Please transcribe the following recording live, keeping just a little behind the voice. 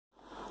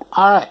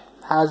Alright,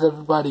 how's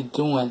everybody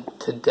doing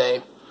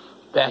today?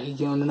 Back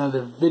again with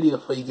another video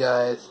for you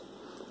guys.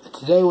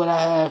 Today what I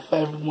have for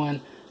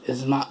everyone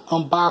is my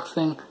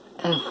unboxing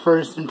and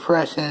first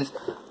impressions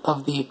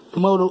of the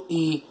Moto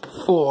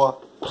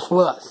E4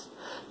 Plus.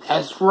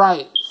 That's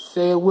right,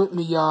 say it with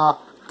me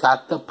y'all,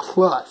 got the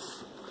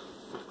plus.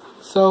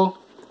 So,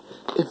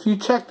 if you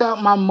checked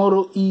out my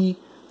Moto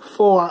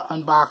E4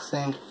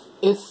 unboxing,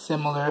 it's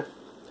similar.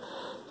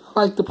 I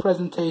like the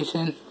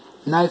presentation,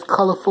 nice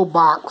colorful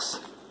box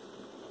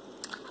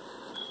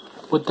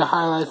with the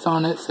highlights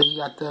on it. So you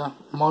got the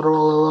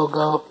Motorola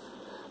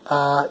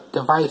logo,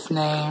 device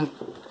name,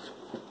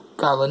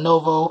 got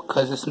Lenovo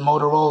because it's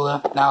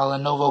Motorola, now a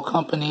Lenovo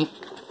company.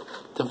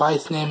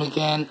 Device name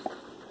again.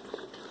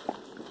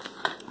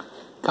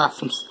 Got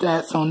some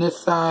stats on this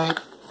side,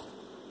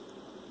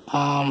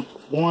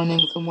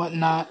 warnings and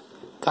whatnot.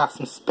 Got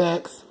some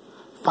specs.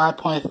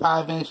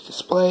 5.5 inch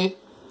display,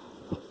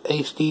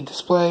 HD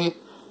display,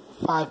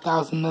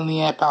 5000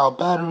 milliamp hour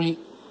battery,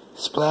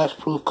 splash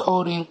proof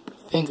coating,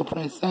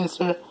 fingerprint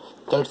sensor,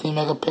 13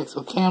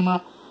 megapixel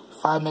camera,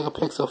 5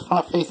 megapixel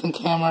front facing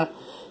camera.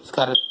 It's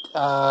got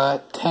a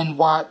 10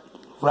 watt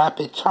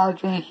rapid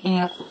charger in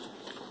here.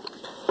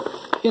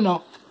 You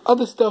know,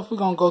 other stuff we're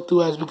gonna go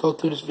through as we go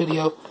through this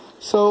video.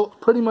 So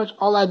pretty much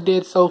all I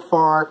did so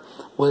far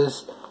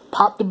was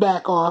pop the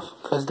back off,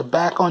 because the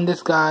back on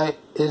this guy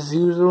is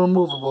user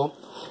removable,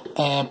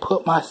 and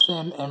put my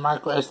SIM and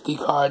microSD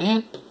card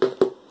in.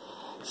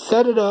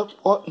 Set it up,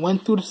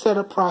 went through the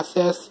setup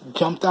process,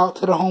 jumped out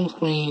to the home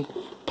screen,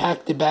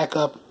 packed it back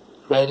up,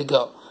 ready to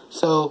go.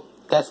 So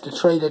that's the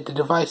tray that the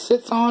device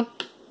sits on.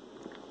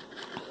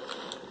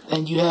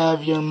 Then you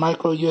have your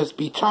micro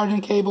USB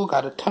charging cable,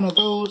 got a ton of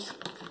those.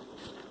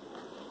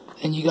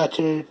 Then you got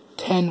your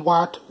 10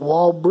 watt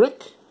wall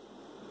brick.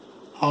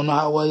 I don't know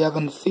how well y'all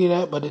gonna see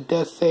that, but it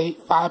does say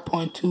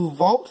 5.2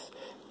 volts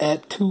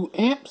at 2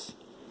 amps.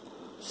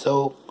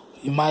 So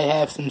you might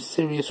have some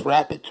serious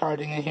rapid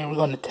charging in here. We're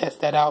going to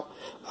test that out.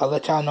 I'll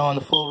let y'all know in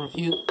the full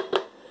review.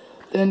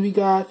 Then we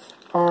got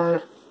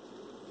our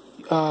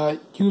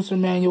user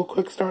manual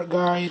quick start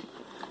guide.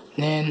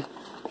 And then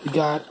we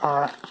got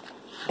our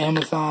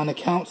Amazon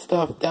account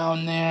stuff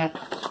down there.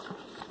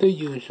 The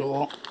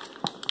usual.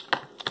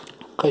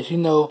 Because you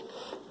know,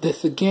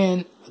 this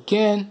again,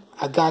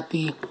 I got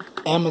the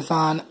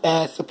Amazon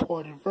ad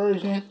supported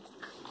version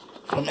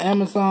from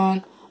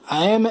Amazon.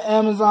 I am an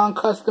Amazon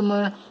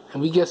customer,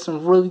 and we get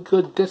some really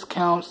good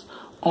discounts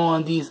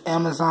on these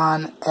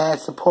Amazon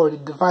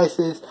ad-supported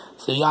devices.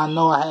 So y'all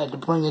know I had to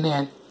bring it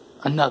in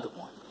another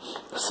one.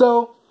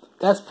 So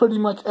that's pretty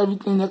much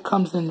everything that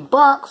comes in the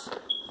box.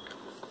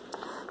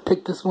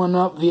 Pick this one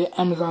up via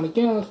Amazon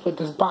again. Let's put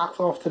this box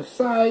off to the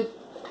side.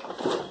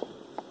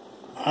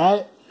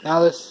 Alright, now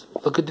let's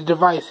look at the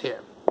device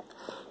here.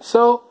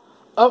 So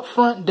up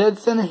front, dead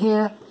center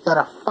here, got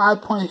a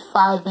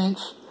 5.5 inch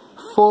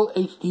full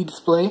HD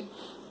display.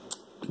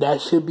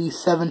 That should be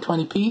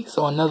 720p,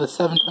 so another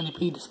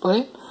 720p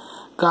display.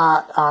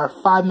 Got our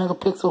 5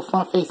 megapixel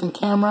front facing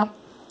camera.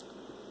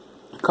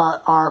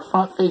 Got our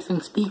front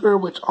facing speaker,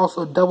 which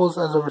also doubles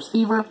as a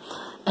receiver.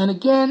 And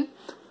again,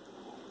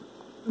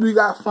 we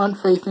got front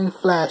facing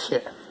flash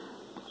here.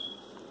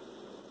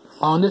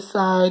 On this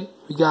side,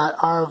 we got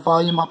our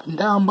volume up and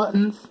down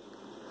buttons.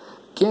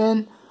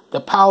 Again, the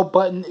power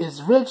button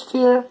is ridged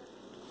here.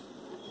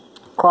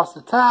 Across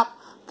the top,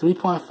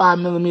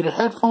 3.5mm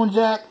headphone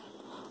jack.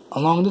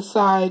 Along this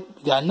side,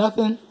 we got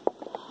nothing.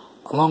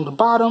 Along the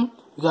bottom,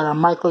 we got our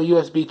micro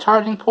USB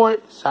charging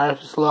port. Sorry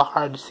if it's a little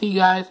hard to see,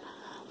 guys.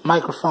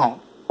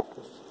 Microphone.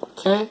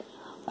 Okay.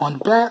 On the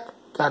back,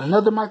 got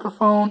another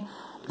microphone.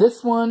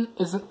 This one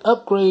is an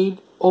upgrade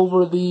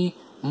over the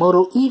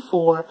Moto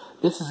E4.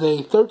 This is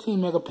a 13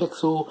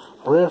 megapixel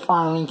rear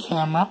firing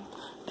camera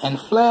and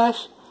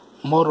flash.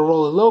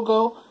 Motorola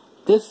logo.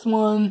 This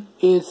one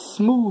is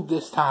smooth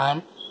this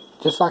time,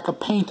 just like a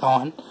paint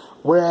on,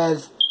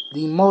 whereas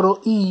the Moto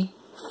E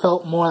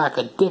felt more like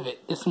a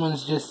divot. This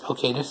one's just,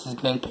 okay, this has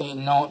been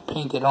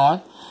painted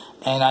on.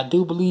 And I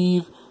do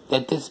believe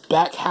that this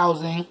back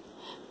housing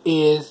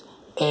is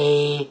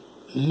a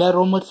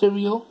metal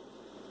material.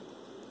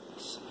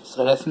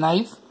 So that's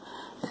nice.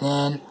 And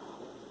then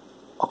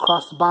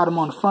across the bottom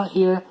on the front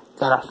here,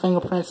 got our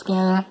fingerprint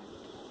scanner.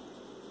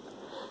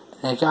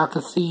 And as y'all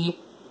can see,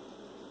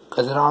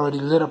 because it already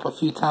lit up a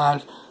few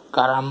times,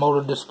 got our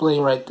motor display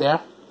right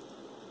there.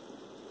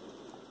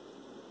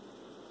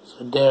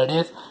 So there it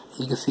is.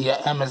 You can see your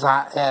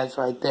Amazon ads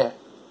right there.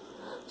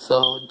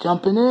 So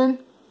jumping in,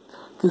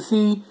 you can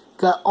see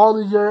got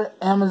all of your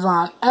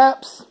Amazon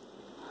apps.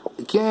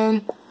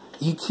 Again,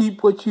 you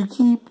keep what you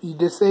keep. You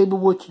disable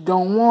what you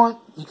don't want.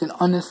 You can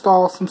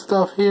uninstall some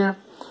stuff here.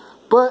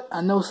 But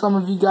I know some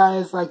of you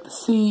guys like to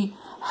see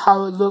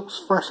how it looks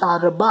fresh out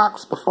of the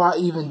box before I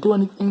even do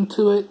anything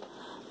to it.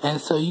 And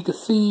so you can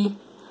see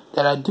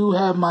that I do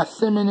have my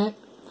SIM in it.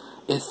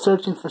 It's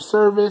searching for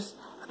service.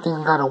 I think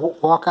I gotta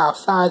walk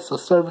outside so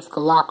service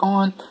can lock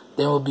on.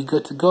 Then we'll be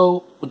good to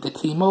go with the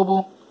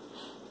T-Mobile.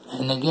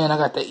 And again, I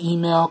got the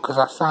email because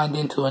I signed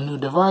into a new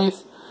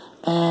device.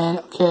 And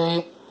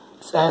okay,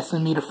 it's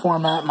asking me to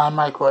format my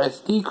micro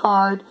SD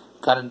card.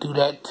 Gotta do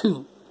that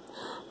too.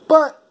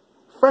 But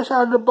fresh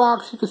out of the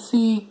box, you can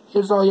see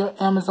here's all your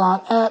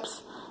Amazon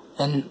apps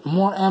and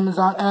more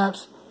Amazon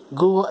apps,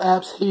 Google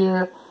apps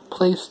here,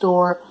 Play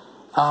Store,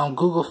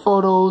 Google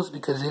Photos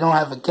because they don't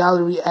have a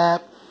gallery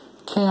app,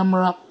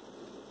 camera,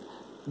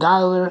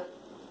 dialer.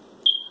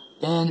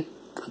 Then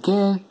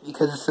again,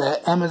 because it's an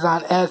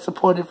Amazon ad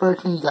supported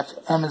version, you got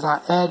your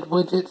Amazon ad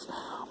widgets,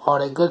 all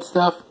that good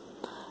stuff.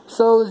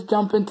 So let's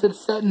jump into the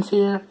settings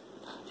here,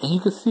 and you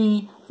can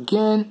see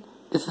again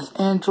this is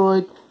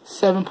Android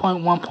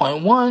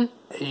 7.1.1,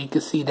 as you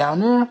can see down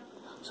there.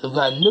 So we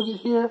got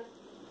Nougat here,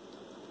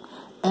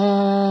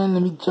 and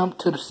let me jump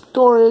to the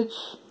storage.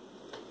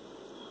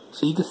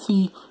 So you can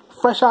see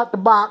fresh out the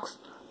box,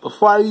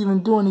 before I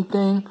even do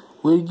anything,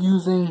 we're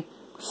using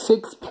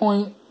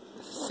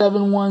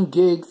 6.71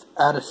 gigs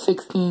out of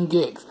 16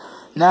 gigs.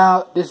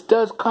 Now this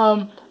does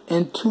come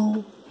in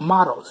two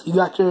models. You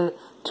got your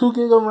 2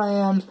 gig of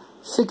RAM,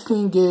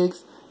 16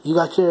 gigs. You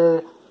got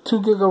your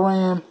 2 gig of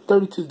RAM,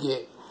 32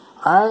 gig.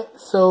 Alright,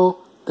 so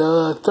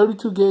the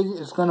 32 gig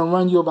is going to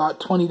run you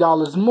about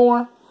 $20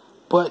 more,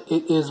 but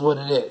it is what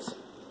it is.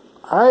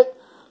 Alright,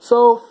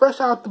 so fresh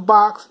out the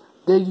box,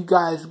 there you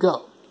guys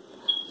go.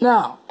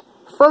 Now,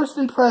 first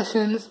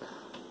impressions,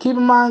 keep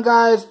in mind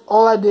guys,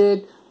 all I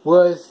did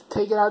was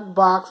take it out of the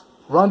box,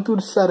 run through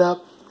the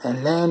setup,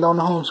 and land on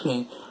the home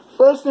screen.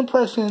 First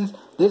impressions,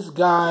 this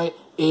guy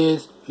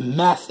is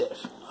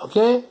massive,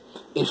 okay?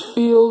 It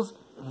feels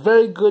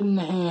very good in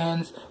the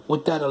hands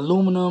with that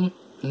aluminum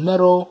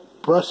metal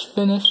brush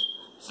finish.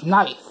 It's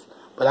nice,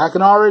 but I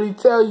can already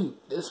tell you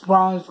this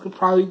bronze is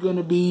probably going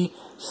to be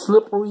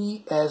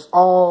slippery as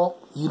all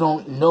you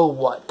don't know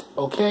what,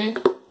 okay?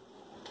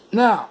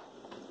 Now,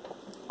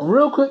 a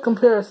real quick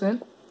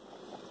comparison,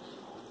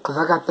 because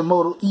I got the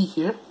Moto E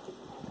here.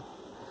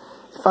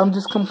 If I'm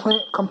just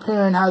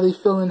comparing how they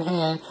feel in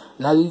hand,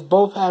 now these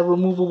both have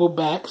removable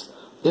backs.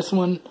 This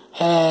one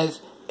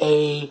has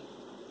a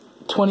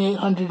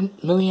 2800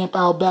 milliamp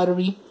hour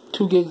battery,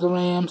 2 gigs of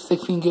RAM,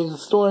 16 gigs of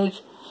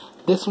storage.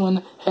 This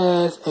one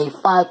has a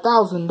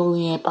 5000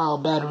 milliamp hour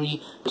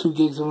battery, 2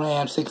 gigs of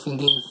RAM, 16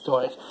 gigs of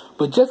storage.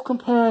 But just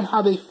comparing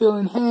how they feel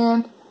in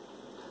hand,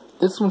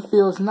 this one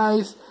feels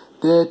nice.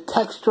 The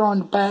texture on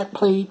the back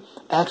plate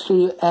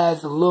actually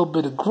adds a little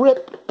bit of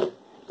grip.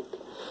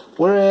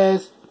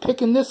 Whereas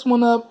picking this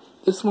one up,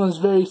 this one's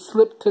very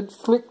slick to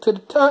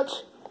the touch.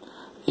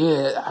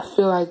 Yeah, I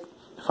feel like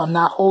if I'm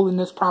not holding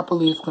this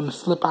properly, it's going to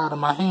slip out of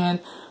my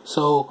hand.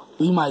 So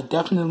we might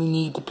definitely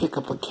need to pick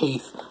up a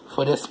case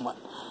for this one.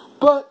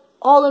 But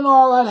all in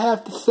all, I'd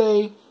have to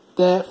say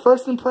that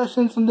first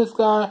impressions from this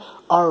guy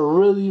are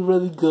really,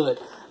 really good.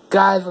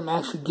 Guys, I'm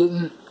actually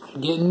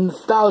getting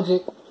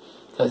nostalgic,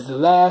 because the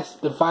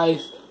last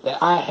device that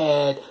I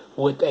had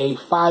with a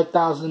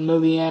 5000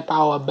 milliamp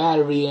hour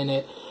battery in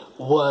it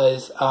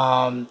was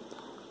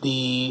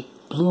the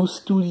Blue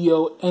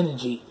Studio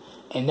Energy,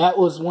 and that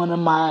was one of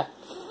my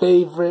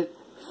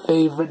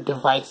favorite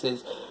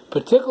devices,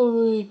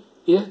 particularly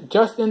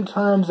just in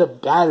terms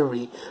of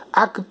battery.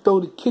 I could throw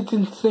the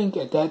kitchen sink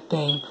at that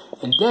thing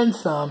and then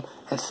some,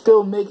 and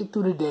still make it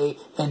through the day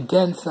and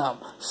then some.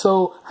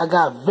 So I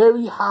got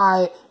very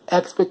high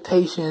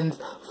expectations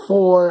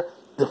for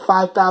the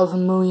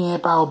 5000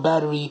 milliamp hour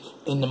battery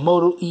in the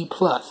Moto E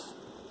Plus.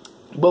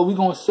 But we're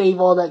going to save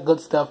all that good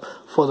stuff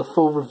for the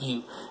full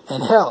review.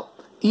 And hell,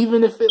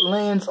 even if it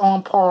lands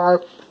on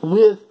par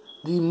with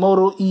the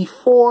Moto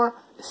E4,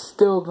 it's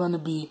still going to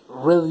be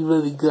really,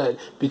 really good,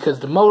 because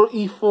the Moto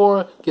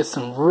E4 gets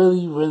some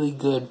really, really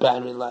good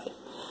battery life.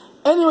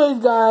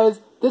 Anyways,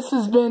 guys, this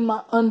has been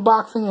my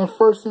unboxing and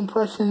first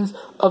impressions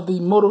of the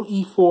Moto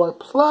E4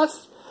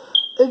 Plus.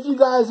 If you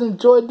guys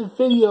enjoyed the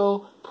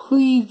video,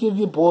 please give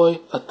your boy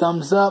a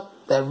thumbs up.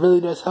 That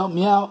really does help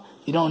me out.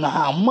 You don't know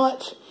how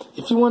much.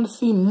 If you want to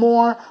see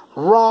more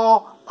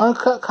raw,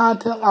 uncut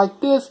content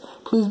like this,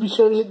 please be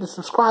sure to hit the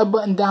subscribe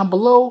button down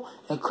below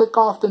and click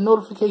off the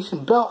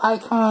notification bell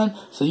icon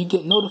so you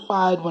get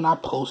notified when I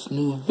post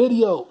new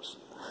videos.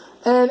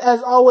 And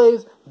as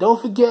always,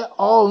 don't forget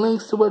all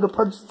links to where to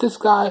purchase this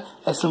guy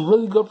at some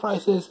really good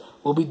prices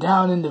will be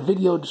down in the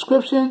video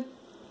description,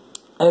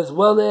 as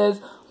well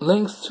as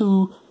links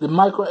to the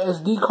micro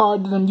SD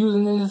card that I'm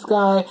using in this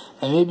guy,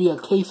 and maybe a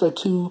case or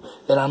two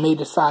that I may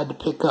decide to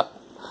pick up.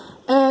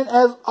 And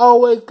as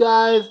always,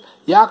 guys,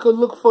 y'all could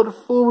look for the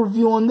full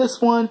review on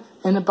this one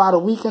in about a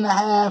week and a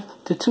half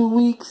to 2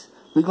 weeks.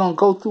 We're going to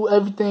go through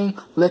everything,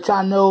 let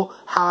y'all know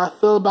how I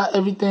feel about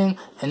everything,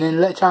 and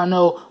then let y'all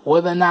know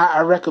whether or not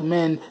I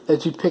recommend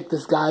that you pick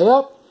this guy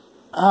up.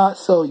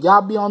 So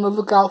y'all be on the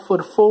lookout for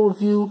the full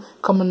review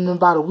coming in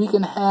about a week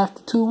and a half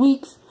to 2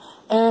 weeks.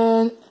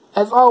 And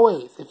as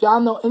always, if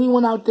y'all know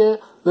anyone out there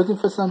looking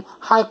for some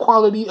high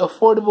quality,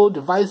 affordable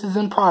devices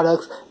and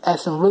products at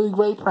some really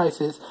great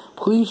prices,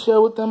 please share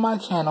with them my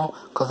channel,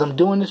 because I'm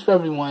doing this for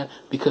everyone,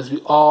 because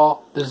we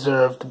all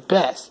deserve the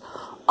best.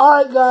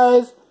 Alright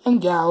guys and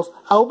gals,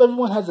 I hope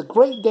everyone has a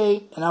great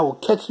day, and I will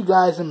catch you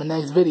guys in my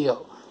next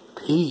video.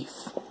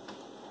 Peace.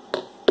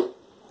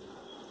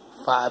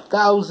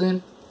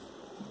 5,000.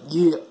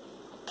 Yeah.